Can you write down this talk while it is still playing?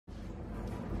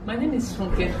My name is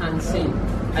Funke.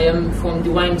 I am from the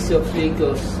YMCA of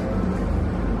Lagos.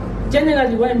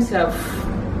 Generally, YMCA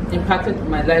have impacted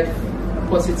my life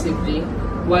positively.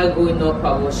 While growing up,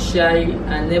 I was shy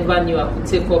and never knew I could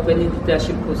take up any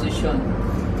leadership position.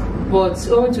 But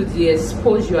owing to the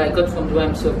exposure I got from the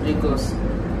YMCA of Lagos,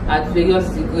 at various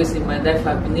degrees in my life,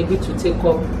 I've been able to take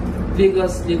up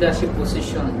various leadership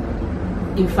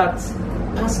positions. In fact,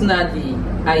 personally,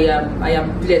 I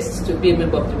am blessed to be a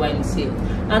member of the YMCA.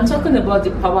 And talking about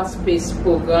the Power Space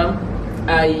program,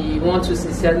 I want to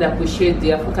sincerely appreciate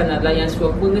the African Alliance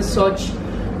for putting such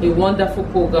a wonderful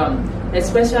program,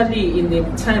 especially in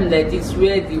a time like this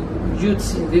where the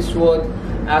youth in this world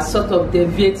are sort of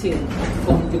deviating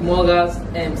from the moral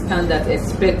standard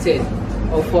expected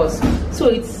of us. So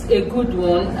it's a good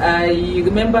one. I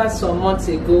remember some months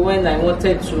ago when I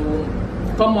wanted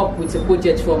to come up with a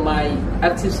project for my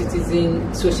Active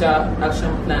Citizen Social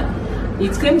Action Plan.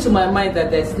 It came to my mind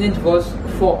that there's need for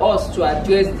us to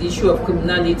address the issue of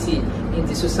criminality in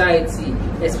the society,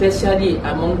 especially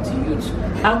among the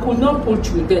youth. I could not pull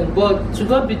through then, but to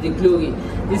God be the glory.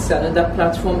 This is another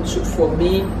platform for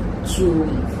me to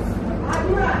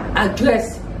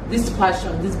address this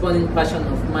passion, this burning passion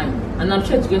of mine. And I'm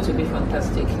sure it's going to be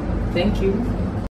fantastic. Thank you.